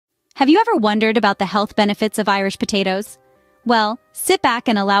Have you ever wondered about the health benefits of Irish potatoes? Well, sit back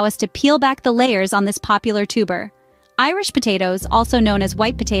and allow us to peel back the layers on this popular tuber. Irish potatoes, also known as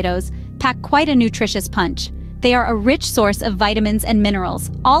white potatoes, pack quite a nutritious punch. They are a rich source of vitamins and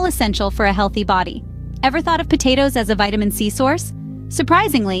minerals, all essential for a healthy body. Ever thought of potatoes as a vitamin C source?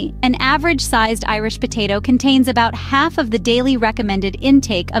 Surprisingly, an average-sized Irish potato contains about half of the daily recommended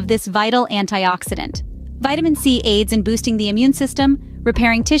intake of this vital antioxidant. Vitamin C aids in boosting the immune system,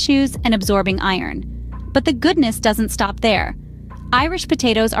 repairing tissues, and absorbing iron. But the goodness doesn't stop there. Irish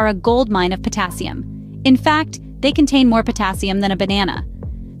potatoes are a goldmine of potassium. In fact, they contain more potassium than a banana.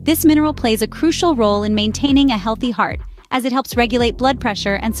 This mineral plays a crucial role in maintaining a healthy heart, as it helps regulate blood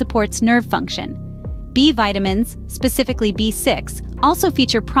pressure and supports nerve function. B vitamins, specifically B6, also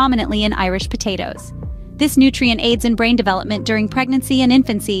feature prominently in Irish potatoes. This nutrient aids in brain development during pregnancy and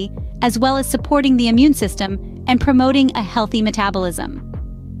infancy, as well as supporting the immune system and promoting a healthy metabolism.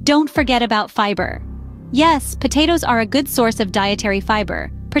 Don't forget about fiber. Yes, potatoes are a good source of dietary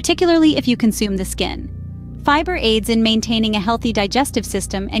fiber, particularly if you consume the skin. Fiber aids in maintaining a healthy digestive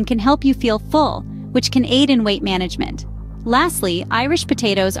system and can help you feel full, which can aid in weight management. Lastly, Irish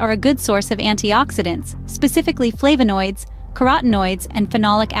potatoes are a good source of antioxidants, specifically flavonoids, carotenoids, and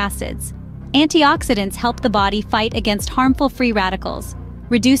phenolic acids. Antioxidants help the body fight against harmful free radicals,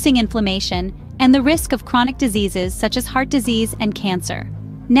 reducing inflammation and the risk of chronic diseases such as heart disease and cancer.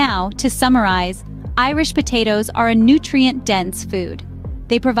 Now, to summarize, Irish potatoes are a nutrient-dense food.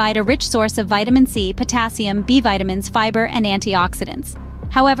 They provide a rich source of vitamin C, potassium, B vitamins, fiber, and antioxidants.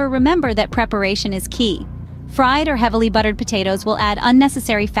 However, remember that preparation is key. Fried or heavily buttered potatoes will add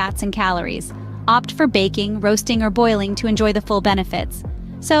unnecessary fats and calories. Opt for baking, roasting, or boiling to enjoy the full benefits.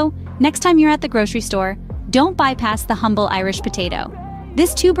 So, next time you're at the grocery store, don't bypass the humble Irish potato.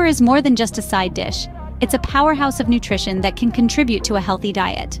 This tuber is more than just a side dish. It's a powerhouse of nutrition that can contribute to a healthy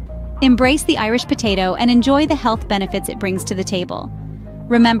diet. Embrace the Irish potato and enjoy the health benefits it brings to the table.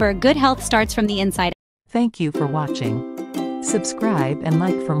 Remember, good health starts from the inside. Thank you for watching. Subscribe and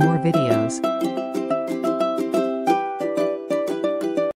like for more videos.